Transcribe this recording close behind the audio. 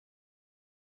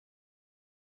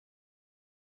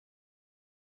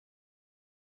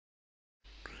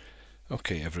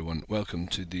Okay everyone, welcome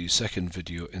to the second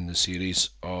video in the series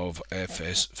of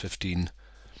FS15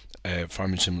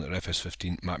 Farming Simulator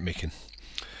FS15 map making.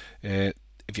 If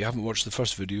you haven't watched the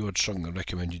first video, I'd strongly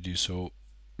recommend you do so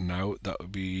now. That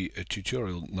would be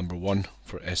tutorial number 1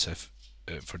 for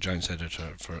for Giants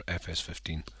Editor for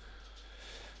FS15.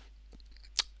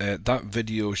 That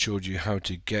video showed you how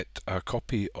to get a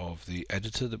copy of the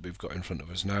editor that we've got in front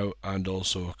of us now, and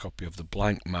also a copy of the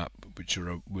blank map which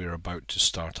we're about to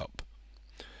start up.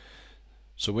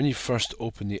 So when you first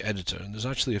open the editor, and there's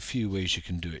actually a few ways you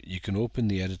can do it. You can open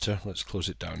the editor, let's close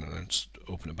it down and let's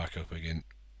open it back up again.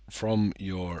 From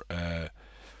your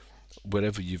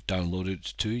wherever you've downloaded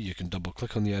it to, you can double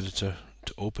click on the editor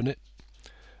to open it,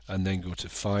 and then go to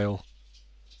File,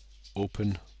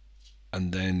 Open,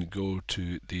 and then go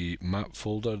to the map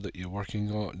folder that you're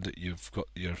working on, that you've got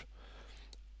your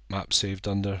map saved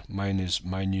under. Mine is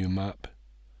My New Map,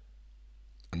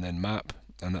 and then Map,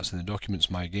 and that's in the Documents,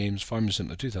 My Games, Farming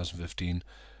Simulator 2015,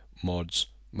 Mods,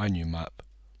 My New Map,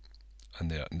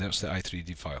 and that's the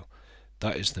i3D file.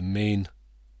 That is the main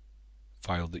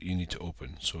file that you need to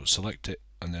open. So select it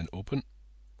and then open,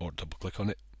 or double click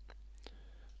on it,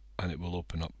 and it will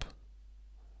open up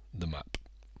the map.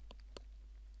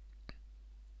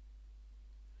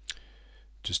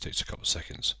 Just takes a couple of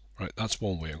seconds. Right, that's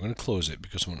one way. I'm going to close it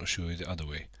because I want to show you the other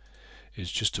way.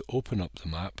 Is just to open up the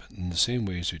map in the same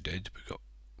way as we did. We've got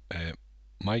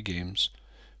My Games,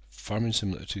 Farming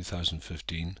Simulator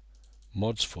 2015,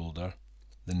 Mods folder,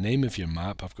 the name of your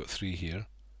map. I've got 3 here.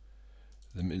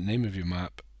 The name of your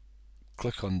map.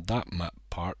 Click on that map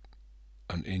part,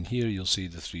 and in here you'll see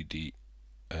the 3D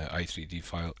i3D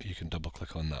file. You can double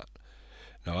click on that.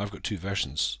 Now I've got 2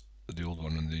 versions, the old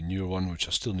one and the newer one, which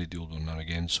I still need the old one now and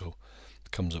again, so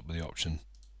it comes up with the option.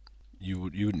 You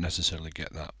wouldn't necessarily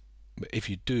get that, but if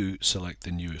you do, select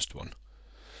the newest one,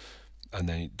 and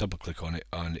then double click on it,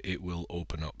 and it will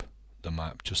open up the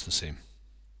map just the same.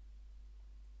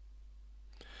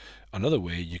 Another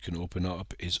way you can open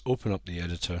up is open up the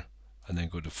editor and then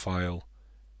go to File,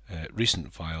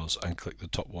 Recent Files, and click the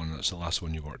top one. That's the last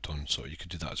one you worked on, so you could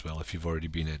do that as well if you've already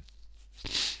been in.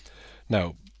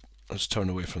 Now let's turn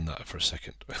away from that for a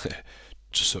second,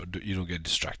 just so you don't get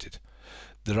distracted.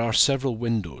 There are several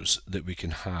windows that we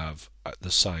can have at the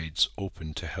sides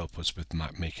open to help us with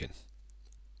map making.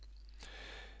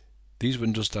 These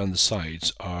windows down the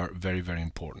sides are very, very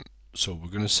important, so we're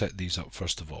going to set these up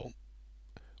first of all.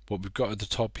 What we've got at the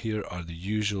top here are the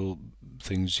usual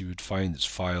things you would find. It's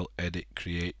File, Edit,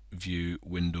 Create, View,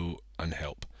 Window, and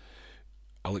Help.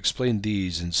 I'll explain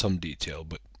these in some detail,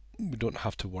 but we don't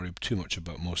have to worry too much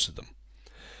about most of them.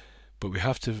 But we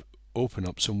have to open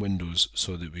up some windows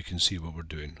so that we can see what we're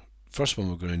doing. First one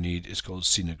we're going to need is called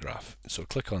Scenograph. So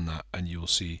click on that and you'll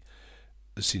see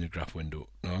the Scenograph window.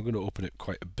 Now I'm going to open it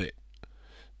quite a bit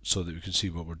so that we can see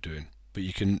what we're doing. But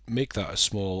you can make that as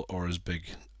small or as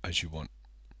big as you want.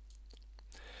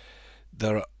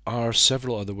 There are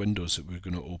several other windows that we're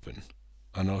going to open,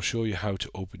 and I'll show you how to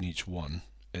open each one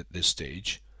at this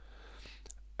stage.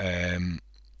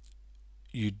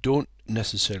 You don't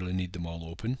necessarily need them all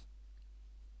open,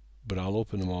 but I'll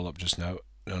open them all up just now,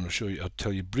 and I'll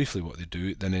tell you briefly what they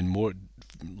do. Then in more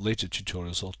later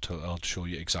tutorials I'll show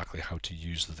you exactly how to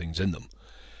use the things in them.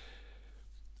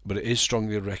 But it is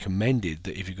strongly recommended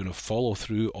that if you're going to follow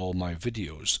through all my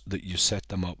videos, that you set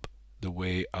them up the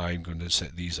way I'm going to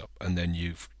set these up, and then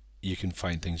you can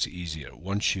find things easier.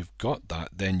 Once you've got that,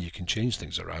 then you can change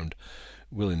things around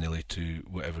willy-nilly to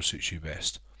whatever suits you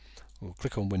best. We'll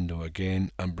click on Window again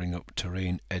and bring up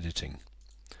Terrain Editing.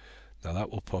 Now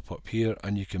that will pop up here,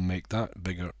 and you can make that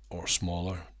bigger or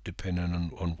smaller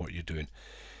depending on what you're doing.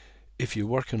 If you're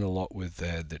working a lot with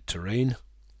the terrain,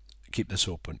 keep this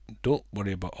open. Don't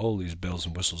worry about all these bells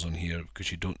and whistles on here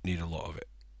because you don't need a lot of it.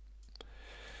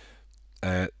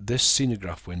 This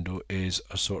Scenograph window is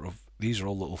a sort of, these are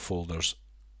all little folders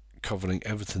covering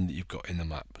everything that you've got in the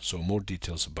map. So more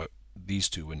details about these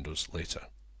 2 windows later.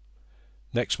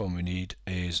 Next one we need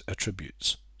is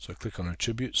Attributes. So I click on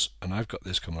Attributes, and I've got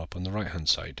this coming up on the right hand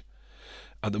side.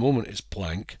 At the moment it's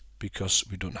blank because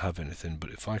we don't have anything,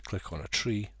 but if I click on a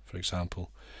tree, for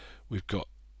example, we've got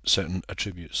certain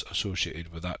attributes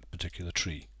associated with that particular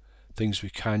tree. Things we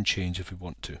can change if we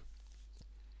want to.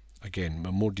 Again,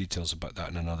 more details about that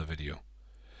in another video.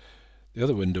 The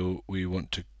other window we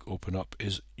want to open up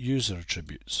is User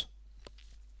Attributes.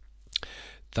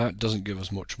 That doesn't give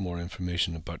us much more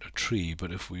information about a tree,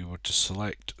 but if we were to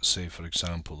select, say for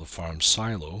example, the farm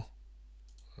silo,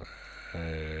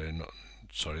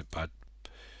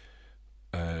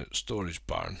 storage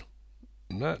barn,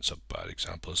 and that's a bad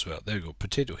example as well. There you go,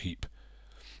 potato heap.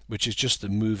 which is just the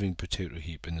moving potato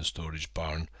heap in the storage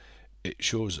barn. It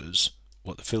shows us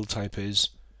what the fill type is,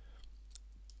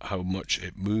 how much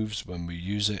it moves when we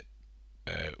use it,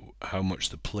 how much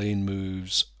the plane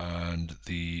moves, and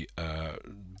the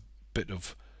bit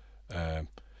of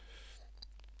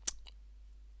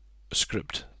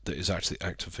script that is actually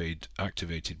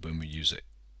activated when we use it.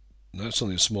 Now, that's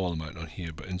only a small amount on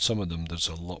here, but in some of them there's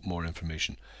a lot more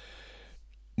information.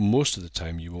 Most of the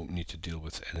time you won't need to deal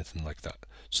with anything like that.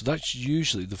 So that's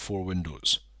usually the 4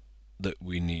 windows that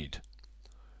we need.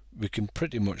 We can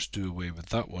pretty much do away with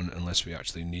that one unless we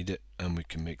actually need it, and we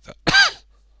can make that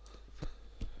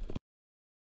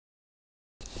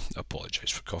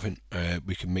apologise for coughing.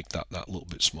 We can make that little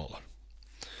bit smaller.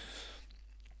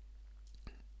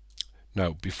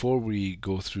 Now, before we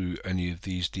go through any of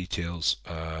these details,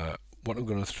 what I'm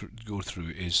going to go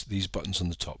through is these buttons on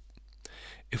the top.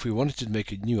 If we wanted to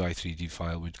make a new i3D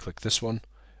file, we'd click this one,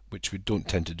 which we don't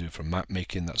tend to do for map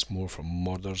making. That's more for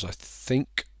modders, I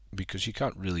think, because you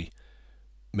can't really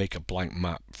make a blank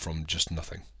map from just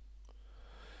nothing.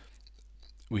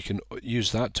 We can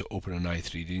use that to open an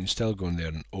i3D. Instead of going there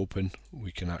and open,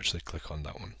 we can actually click on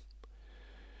that one.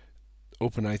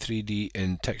 Open i3D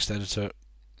in text editor,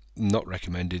 not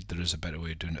recommended. There is a better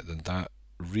way of doing it than that.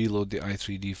 Reload the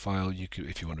i3D file. You can,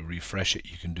 if you want to refresh it,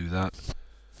 you can do that.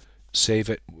 Save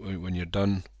it when you're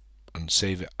done, and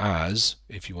save it as,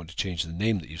 if you want to change the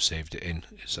name that you've saved it in,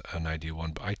 is an ideal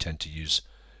one, but I tend to use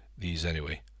these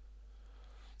anyway.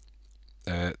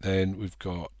 Then we've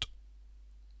got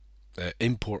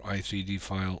import i3D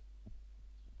file.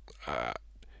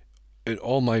 In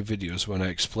all my videos when I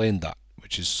explain that,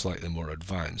 which is slightly more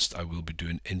advanced, I will be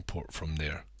doing import from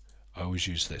there. I always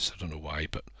use this, I don't know why,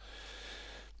 but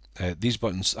these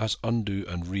buttons, as undo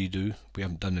and redo, we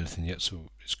haven't done anything yet, so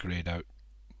it's grayed out,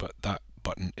 but that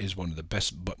button is one of the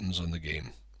best buttons on the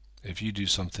game. If you do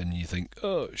something and you think,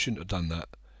 oh, I shouldn't have done that,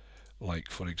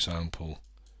 like for example,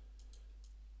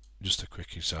 just a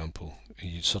quick example,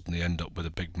 you suddenly end up with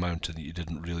a big mountain that you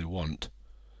didn't really want,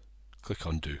 click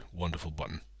undo, wonderful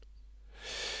button.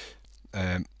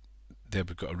 There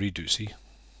we've got a redo, see?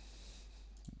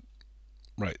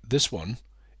 Right, this one,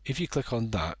 if you click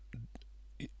on that,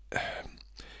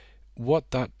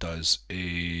 what that does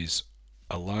is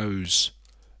allows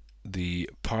the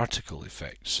particle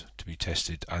effects to be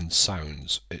tested and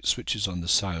sounds. It switches on the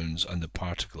sounds and the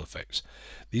particle effects.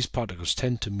 These particles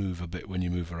tend to move a bit when you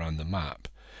move around the map,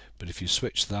 but if you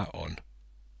switch that on,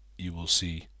 you will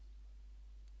see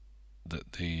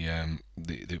that the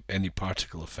any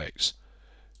particle effects,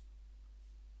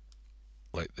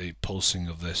 like the pulsing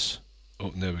of this,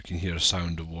 oh, now we can hear a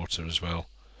sound of water as well,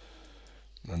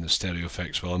 and the stereo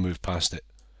effects, well, I'll move past it,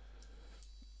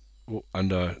 oh,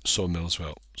 and a sawmill as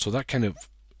well. So that kind of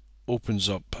opens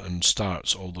up and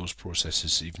starts all those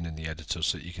processes even in the editor,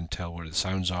 so that you can tell where the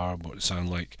sounds are, what they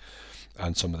sound like,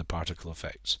 and some of the particle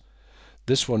effects.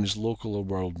 This one is local or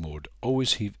world mode.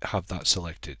 Always have that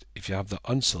selected. If you have that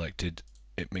unselected,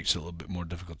 it makes it a little bit more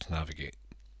difficult to navigate.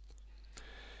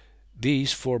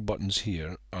 These 4 buttons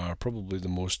here are probably the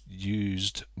most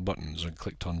used buttons and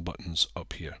clicked on buttons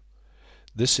up here.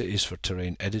 This is for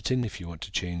terrain editing if you want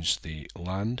to change the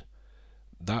land.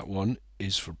 That one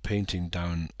is for painting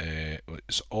down,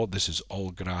 this is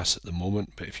all grass at the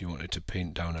moment, but if you wanted to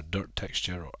paint down a dirt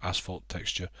texture or asphalt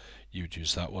texture, you would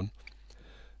use that one.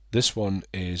 This one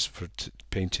is for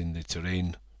painting the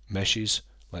terrain meshes,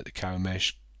 like the cow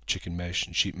mesh, chicken mesh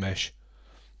and sheep mesh.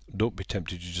 Don't be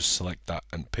tempted to just select that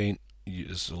and paint.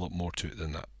 There's a lot more to it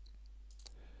than that.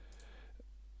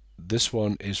 This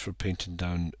one is for painting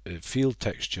down field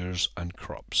textures and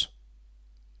crops.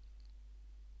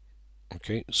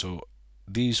 Okay, so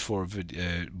these 4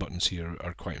 buttons here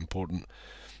are quite important,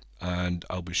 and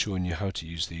I'll be showing you how to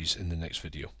use these in the next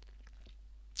video.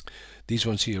 These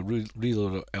ones here,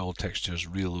 reload all textures,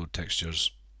 reload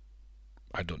textures,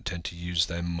 I don't tend to use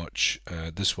them much.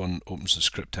 This one opens the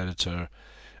script editor.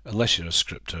 Unless you're a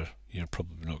scripter, you're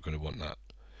probably not going to want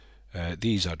that.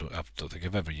 These I don't think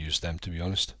I've ever used them, to be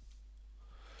honest.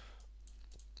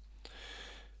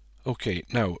 Okay,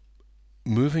 now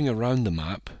moving around the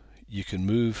map, you can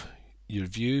move your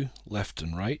view left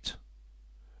and right,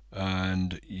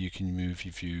 and you can move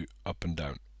your view up and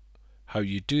down. How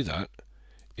you do that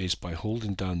is by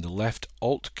holding down the left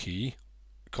Alt key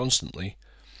constantly,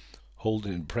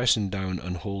 pressing down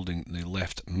and holding the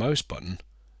left mouse button,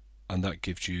 and that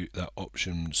gives you that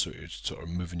option, so it's sort of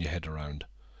moving your head around.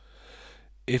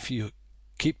 If you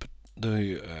keep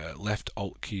the left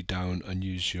Alt key down and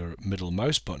use your middle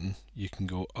mouse button, you can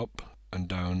go up and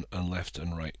down and left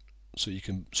and right, so you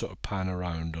can sort of pan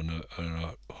around on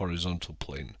a horizontal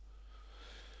plane.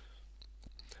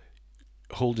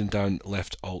 holding down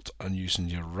left Alt and using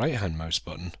your right hand mouse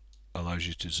button allows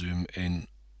you to zoom in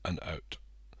and out.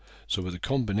 So with a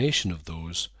combination of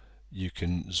those, you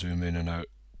can zoom in and out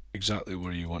exactly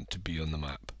where you want to be on the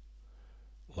map.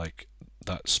 Like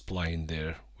that spline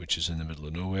there, which is in the middle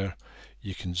of nowhere.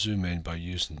 You can zoom in by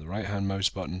using the right hand mouse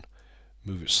button,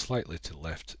 move it slightly to the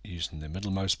left using the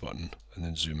middle mouse button, and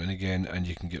then zoom in again, and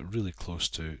you can get really close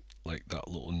to like that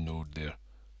little node there,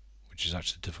 which is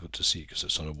actually difficult to see because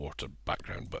it's on a water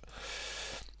background. But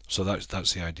so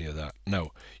that's the idea of that.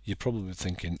 Now you're probably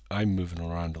thinking, I'm moving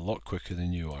around a lot quicker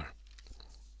than you are.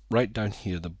 Right down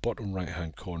here, the bottom right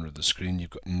hand corner of the screen,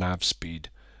 you've got nav speed.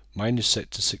 Mine is set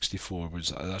to 64, which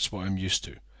that's what I'm used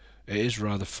to. It is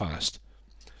rather fast.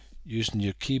 Using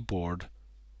your keyboard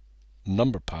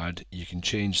number pad, you can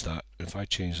change that. If I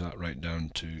change that right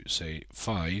down to say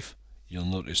 5, you'll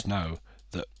notice now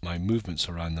that my movements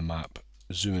around the map,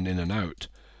 zooming in and out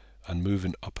and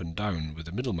moving up and down with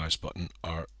the middle mouse button,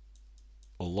 are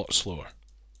a lot slower.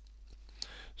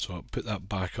 So I'll put that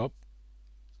back up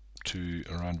to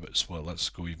around about, well, let's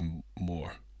go even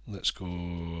more. Let's go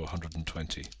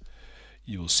 120.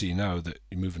 You will see now that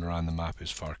moving around the map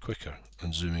is far quicker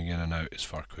and zooming in and out is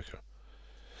far quicker.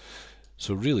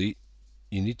 So really,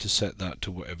 you need to set that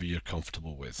to whatever you're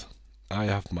comfortable with. I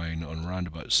have mine on around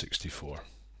about 64,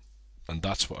 and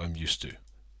that's what I'm used to.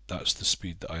 That's the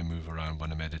speed that I move around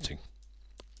when I'm editing.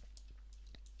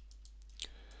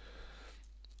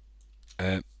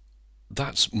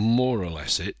 That's more or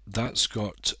less it. That's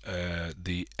got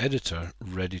the editor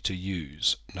ready to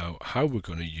use. Now how we're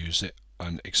going to use it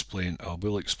and explain, I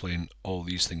will explain all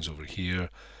these things over here,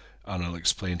 and I'll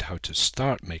explain how to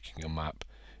start making a map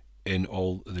in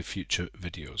all the future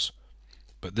videos.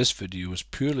 But this video is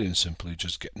purely and simply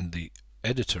just getting the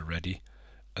editor ready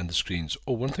and the screens.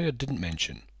 Oh, one thing I didn't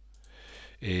mention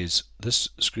is this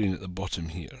screen at the bottom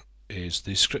here is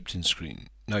the scripting screen.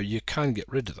 Now you can get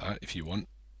rid of that if you want,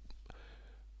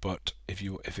 but if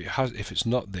it's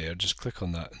not there, just click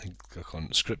on that and then click on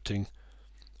scripting.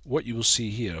 What you will see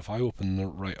here, if I open it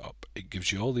right up, it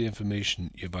gives you all the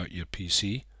information about your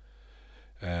PC,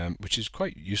 which is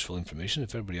quite useful information.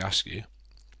 If everybody asks you,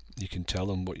 you can tell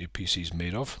them what your PC is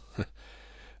made of.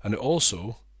 And it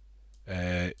also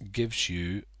gives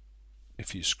you,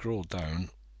 if you scroll down,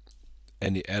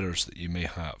 any errors that you may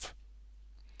have.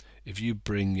 If you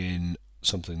bring in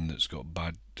something that's got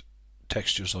bad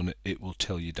textures on it, it will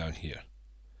tell you down here.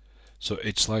 So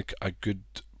it's like a good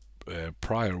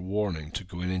prior warning to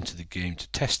going into the game to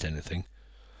test anything,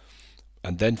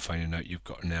 and then finding out you've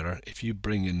got an error. If you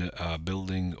bring in a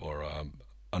building or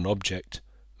an object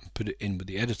and put it in with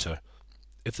the editor,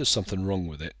 if there's something wrong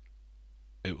with it,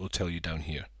 it will tell you down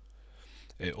here.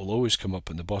 It will always come up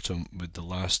in the bottom with the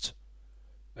last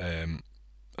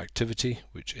activity,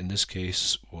 which in this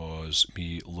case was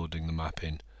me loading the map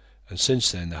in, and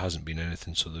since then there hasn't been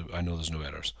anything, so I know there's no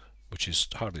errors, which is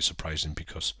hardly surprising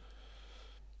because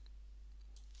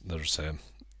there's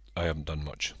I haven't done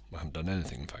much. I haven't done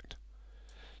anything, in fact.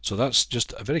 So that's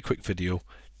just a very quick video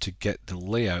to get the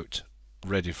layout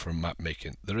ready for map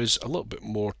making. There is a little bit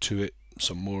more to it,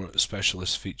 some more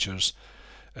specialist features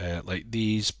like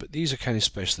these, but these are kind of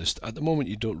specialist. At the moment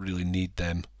you don't really need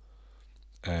them.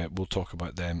 We'll talk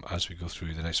about them as we go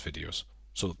through the next videos.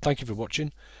 So thank you for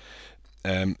watching.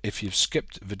 If you've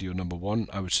skipped video number 1,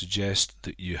 I would suggest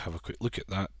that you have a quick look at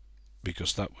that,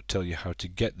 because that would tell you how to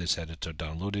get this editor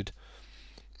downloaded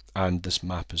and this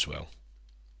map as well.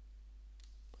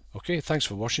 Okay, thanks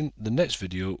for watching. The next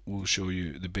video will show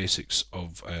you the basics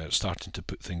of starting to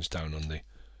put things down on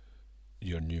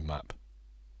your new map.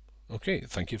 Okay,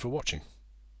 thank you for watching.